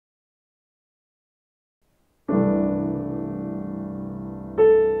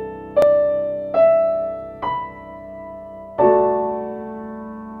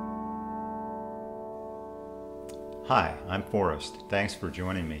Hi, I'm Forrest. Thanks for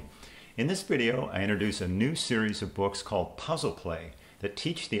joining me. In this video, I introduce a new series of books called Puzzle Play that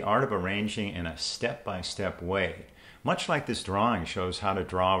teach the art of arranging in a step-by-step way, much like this drawing shows how to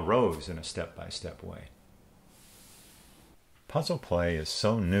draw rows in a step-by-step way. Puzzle Play is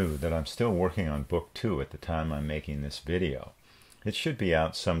so new that I'm still working on book 2 at the time I'm making this video. It should be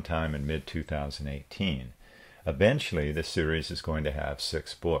out sometime in mid-2018. Eventually, the series is going to have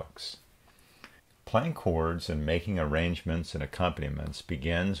 6 books. Playing chords and making arrangements and accompaniments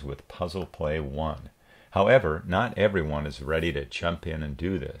begins with Puzzle Play 1. However, not everyone is ready to jump in and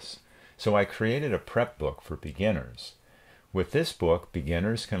do this, so I created a prep book for beginners. With this book,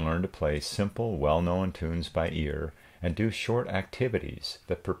 beginners can learn to play simple, well-known tunes by ear and do short activities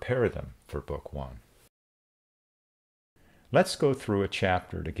that prepare them for book 1. Let's go through a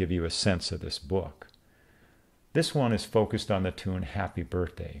chapter to give you a sense of this book. This one is focused on the tune Happy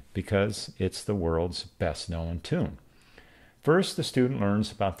Birthday because it's the world's best-known tune. First, the student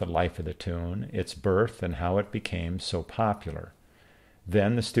learns about the life of the tune, its birth, and how it became so popular.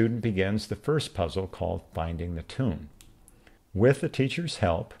 Then the student begins the first puzzle called Finding the Tune. With the teacher's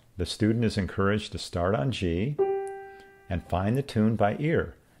help, the student is encouraged to start on G and find the tune by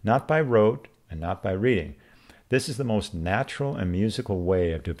ear, not by rote and not by reading. This is the most natural and musical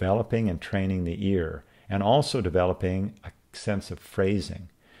way of developing and training the ear, and also developing a sense of phrasing.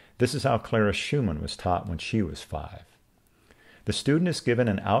 This is how Clara Schumann was taught when she was 5. The student is given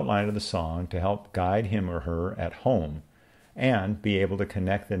an outline of the song to help guide him or her at home and be able to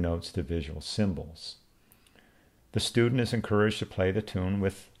connect the notes to visual symbols. The student is encouraged to play the tune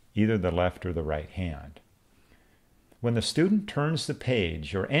with either the left or the right hand. When the student turns the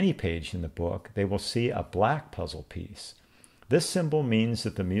page, or any page in the book, they will see a black puzzle piece. This symbol means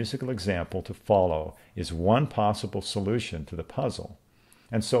that the musical example to follow is one possible solution to the puzzle.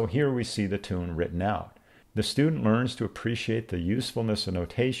 And so here we see the tune written out. The student learns to appreciate the usefulness of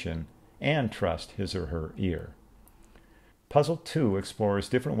notation and trust his or her ear. Puzzle 2 explores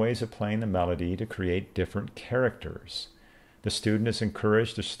different ways of playing the melody to create different characters. The student is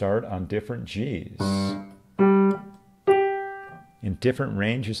encouraged to start on different Gs in different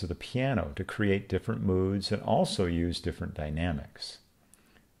ranges of the piano to create different moods and also use different dynamics.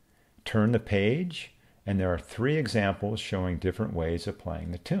 Turn the page, and there are 3 examples showing different ways of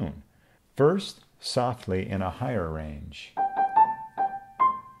playing the tune. First, softly in a higher range.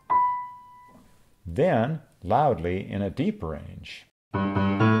 Then, loudly in a deep range.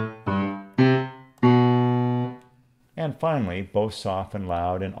 And finally, both soft and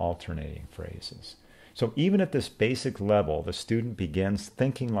loud in alternating phrases. So even at this basic level, the student begins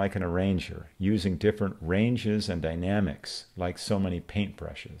thinking like an arranger, using different ranges and dynamics, like so many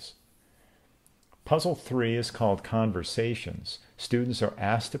paintbrushes. Puzzle 3 is called Conversations. Students are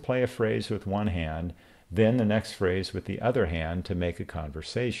asked to play a phrase with one hand, then the next phrase with the other hand to make a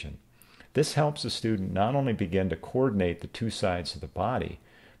conversation. This helps the student not only begin to coordinate the 2 sides of the body,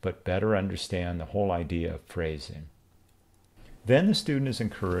 but better understand the whole idea of phrasing. Then the student is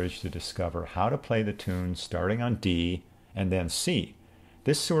encouraged to discover how to play the tune starting on D and then C.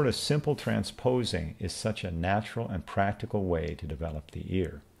 This sort of simple transposing is such a natural and practical way to develop the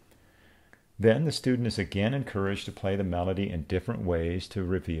ear. Then the student is again encouraged to play the melody in different ways to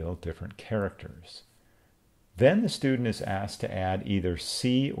reveal different characters. Then the student is asked to add either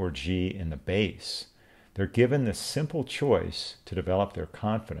C or G in the bass. They're given this simple choice to develop their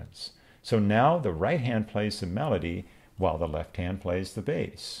confidence. So now the right hand plays the melody while the left hand plays the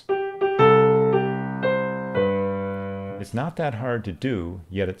bass. It's not that hard to do,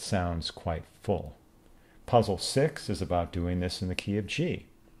 yet it sounds quite full. Puzzle 6 is about doing this in the key of G.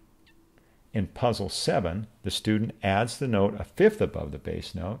 In Puzzle 7, the student adds the note a fifth above the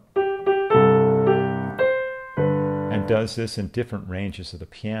bass note and does this in different ranges of the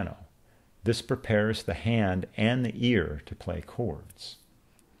piano. This prepares the hand and the ear to play chords.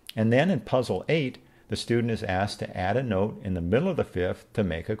 And then in Puzzle 8, the student is asked to add a note in the middle of the fifth to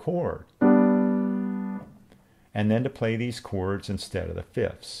make a chord, and then to play these chords instead of the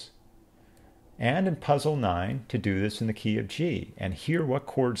fifths. And in Puzzle 9, to do this in the key of G, and hear what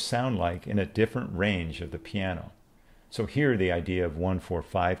chords sound like in a different range of the piano. So here the idea of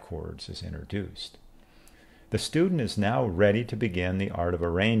 1-4-5 chords is introduced. The student is now ready to begin the art of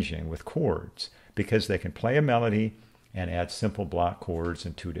arranging with chords, because they can play a melody and add simple block chords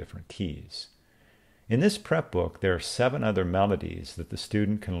in 2 different keys. In this prep book, there are 7 other melodies that the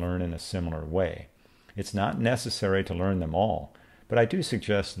student can learn in a similar way. It's not necessary to learn them all, but I do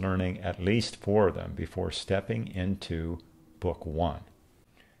suggest learning at least 4 of them before stepping into Book 1.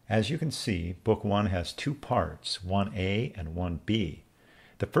 As you can see, Book 1 has 2 parts, 1A and 1B.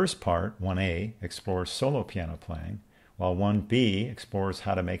 The first part, 1A, explores solo piano playing, while 1B explores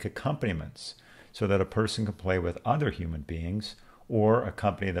how to make accompaniments so that a person can play with other human beings or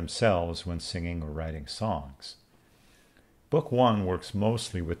accompany themselves when singing or writing songs. Book 1 works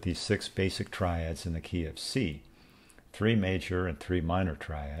mostly with these 6 basic triads in the key of C, 3 major and 3 minor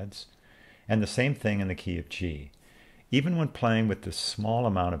triads, and the same thing in the key of G. Even when playing with this small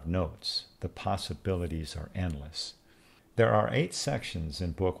amount of notes, the possibilities are endless. There are 8 sections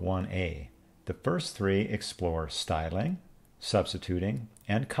in Book 1A. The first 3 explore styling, substituting,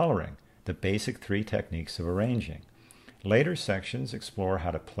 and coloring, the basic 3 techniques of arranging. Later sections explore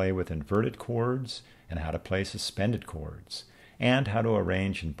how to play with inverted chords and how to play suspended chords, and how to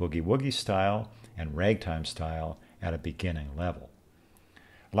arrange in boogie-woogie style and ragtime style at a beginning level.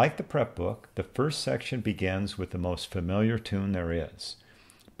 Like the prep book, the first section begins with the most familiar tune there is.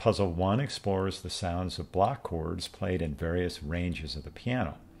 Puzzle 1 explores the sounds of block chords played in various ranges of the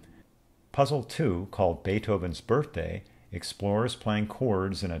piano. Puzzle 2, called Beethoven's Birthday, explores playing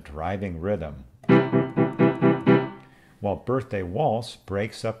chords in a driving rhythm, while Birthday Waltz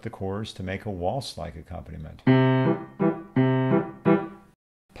breaks up the chords to make a waltz-like accompaniment.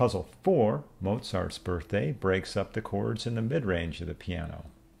 Puzzle 4, Mozart's Birthday, breaks up the chords in the mid-range of the piano.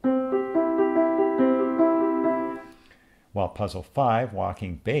 While Puzzle 5,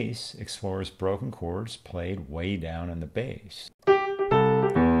 Walking Bass, explores broken chords played way down in the bass.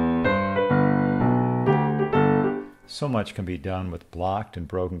 So much can be done with blocked and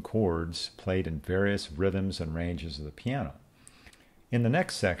broken chords played in various rhythms and ranges of the piano. In the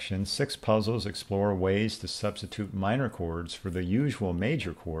next section, 6 puzzles explore ways to substitute minor chords for the usual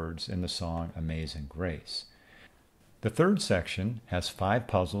major chords in the song Amazing Grace. The third section has 5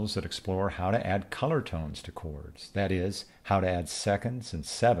 puzzles that explore how to add color tones to chords, that is, how to add seconds and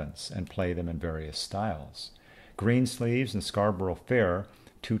sevenths and play them in various styles. Greensleeves and Scarborough Fair,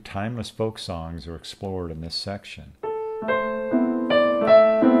 2 timeless folk songs, are explored in this section.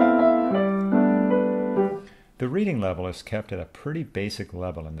 The reading level is kept at a pretty basic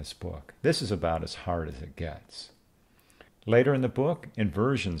level in this book. This is about as hard as it gets. Later in the book,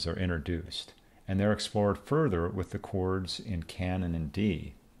 inversions are introduced, and they're explored further with the chords in canon and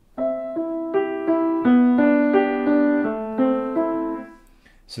D.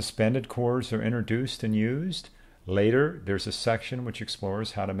 Suspended chords are introduced and used. Later, there's a section which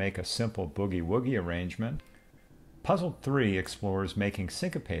explores how to make a simple boogie-woogie arrangement. Puzzle 3 explores making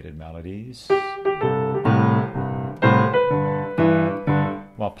syncopated melodies,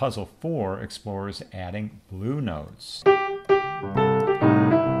 while Puzzle 4 explores adding blue notes.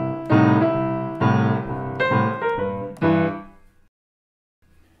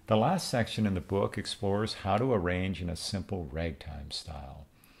 The last section in the book explores how to arrange in a simple ragtime style.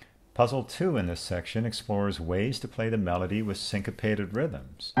 Puzzle 2 in this section explores ways to play the melody with syncopated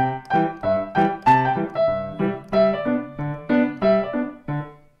rhythms.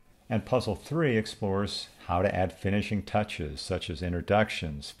 And Puzzle 3 explores how to add finishing touches such as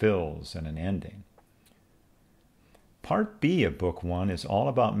introductions, fills, and an ending. Part B of Book 1 is all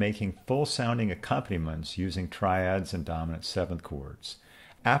about making full-sounding accompaniments using triads and dominant 7th chords.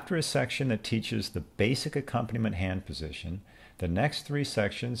 After a section that teaches the basic accompaniment hand position, the next 3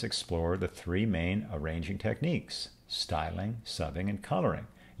 sections explore the 3 main arranging techniques: styling, subbing, and coloring,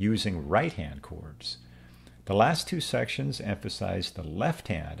 using right-hand chords. The last 2 sections emphasize the left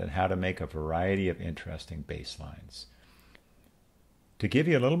hand and how to make a variety of interesting bass lines. To give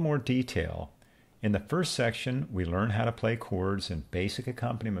you a little more detail, in the first section we learn how to play chords in basic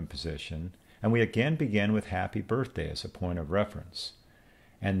accompaniment position, and we again begin with Happy Birthday as a point of reference,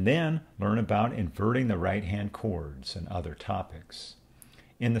 and then learn about inverting the right-hand chords and other topics.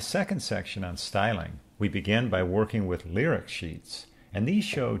 In the second section on styling, we begin by working with lyric sheets, and these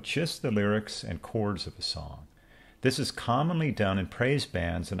show just the lyrics and chords of a song. This is commonly done in praise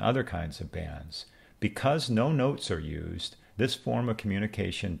bands and other kinds of bands. Because no notes are used, this form of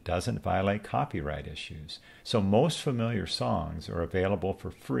communication doesn't violate copyright issues, so most familiar songs are available for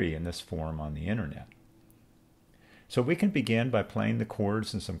free in this form on the internet. So we can begin by playing the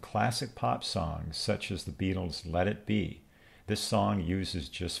chords in some classic pop songs, such as the Beatles' Let It Be. This song uses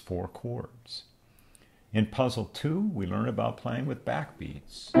just 4 chords. In Puzzle 2, we learn about playing with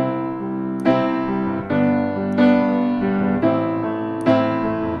backbeats.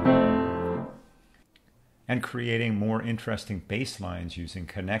 And creating more interesting bass lines using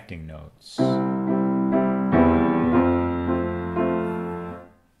connecting notes.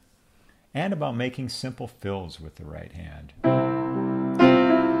 And about making simple fills with the right hand.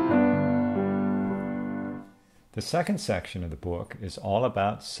 The second section of the book is all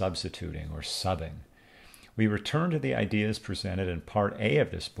about substituting or subbing. We return to the ideas presented in Part A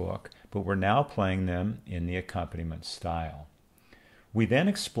of this book, but we're now playing them in the accompaniment style. We then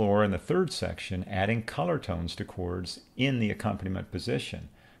explore in the third section adding color tones to chords in the accompaniment position,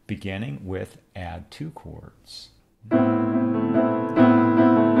 beginning with add two chords.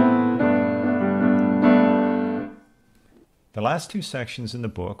 The last two sections in the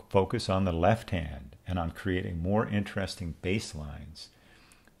book focus on the left hand and on creating more interesting bass lines.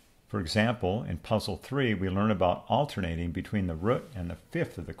 For example, in Puzzle 3, we learn about alternating between the root and the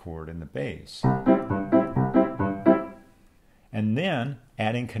fifth of the chord in the bass, and then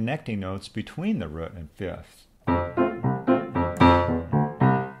adding connecting notes between the root and fifth.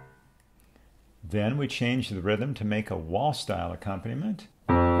 Then we change the rhythm to make a waltz-style accompaniment,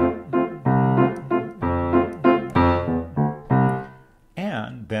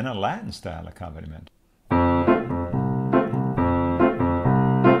 and then a Latin-style accompaniment.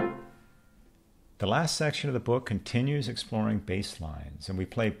 The last section of the book continues exploring bass lines, and we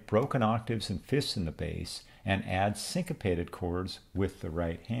play broken octaves and fifths in the bass and add syncopated chords with the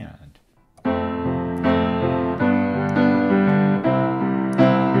right hand.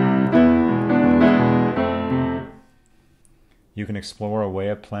 You can explore a way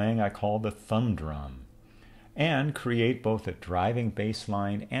of playing I call the thumb drum, and create both a driving bass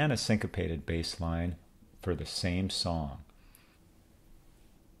line and a syncopated bass line for the same song.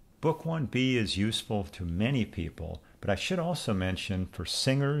 Book 1B is useful to many people, but I should also mention for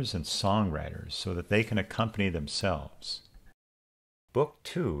singers and songwriters so that they can accompany themselves. Book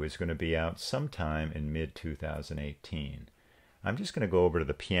 2 is going to be out sometime in mid-2018. I'm just going to go over to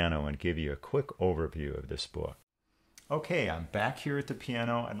the piano and give you a quick overview of this book. Okay, I'm back here at the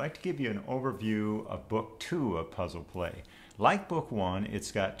piano. I'd like to give you an overview of Book 2 of Puzzle Play. Like Book 1,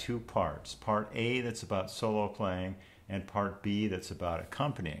 it's got two parts. Part A that's about solo playing, and Part B that's about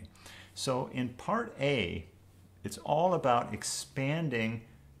accompanying. So in Part A, it's all about expanding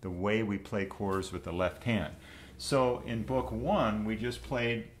the way we play chords with the left hand. So in Book 1, we just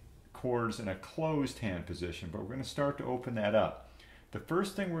played chords in a closed hand position, but we're going to start to open that up. The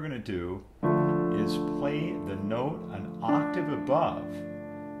first thing we're going to do is play the note an octave above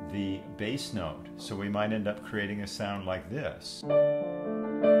the bass note. So we might end up creating a sound like this.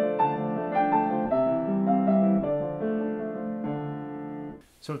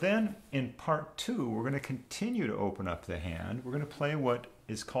 So then in Part 2, we're going to continue to open up the hand. We're going to play what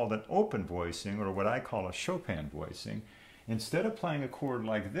is called an open voicing, or what I call a Chopin voicing. Instead of playing a chord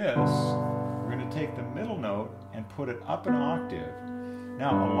like this, we're going to take the middle note and put it up an octave.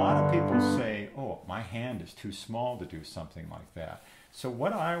 Now, a lot of people say, oh, my hand is too small to do something like that. So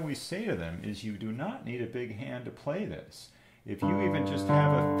what I always say to them is you do not need a big hand to play this. If you even just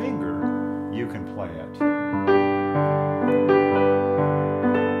have a finger, you can play it.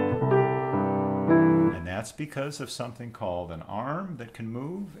 And that's because of something called an arm that can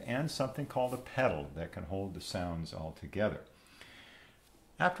move and something called a pedal that can hold the sounds all together.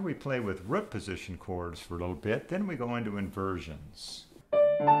 After we play with root position chords for a little bit, then we go into inversions.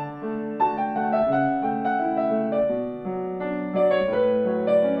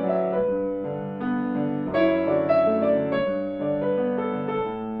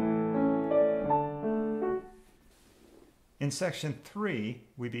 In section 3,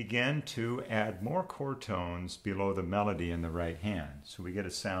 we begin to add more chord tones below the melody in the right hand. So we get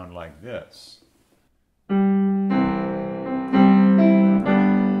a sound like this.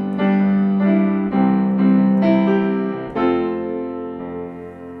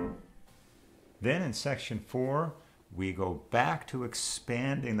 Then in section 4, we go back to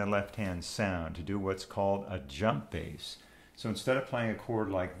expanding the left hand sound to do what's called a jump bass. So instead of playing a chord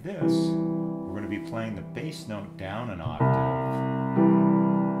like this, we're going to be playing the bass note down an octave.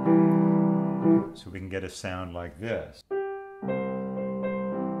 So we can get a sound like this.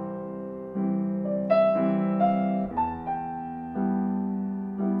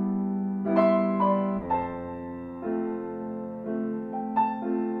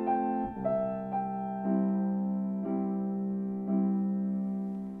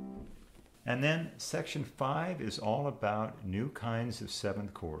 And then section 5 is all about new kinds of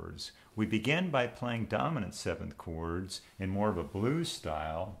seventh chords. We begin by playing dominant seventh chords in more of a blues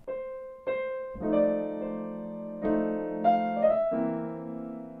style.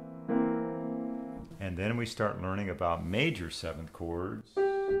 And then we start learning about major seventh chords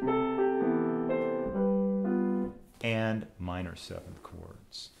and minor seventh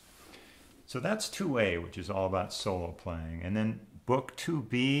chords. So that's 2A, which is all about solo playing. And then Book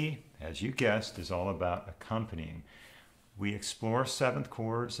 2B, as you guessed, is all about accompanying. We explore seventh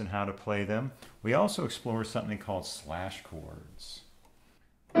chords and how to play them. We also explore something called slash chords.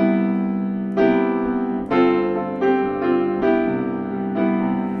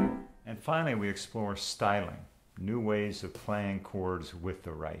 finally, we explore styling, new ways of playing chords with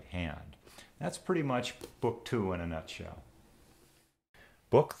the right hand. That's pretty much Book 2 in a nutshell.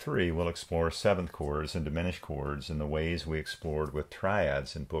 Book 3 will explore seventh chords and diminished chords in the ways we explored with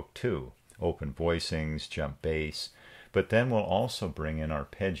triads in Book 2, open voicings, jump bass, but then we'll also bring in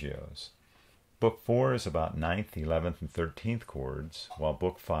arpeggios. Book 4 is about 9th, 11th, and 13th chords, while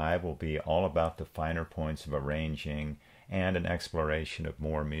Book 5 will be all about the finer points of arranging and an exploration of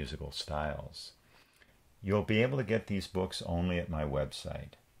more musical styles. You'll be able to get these books only at my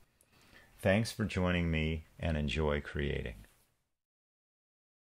website. Thanks for joining me, and enjoy creating.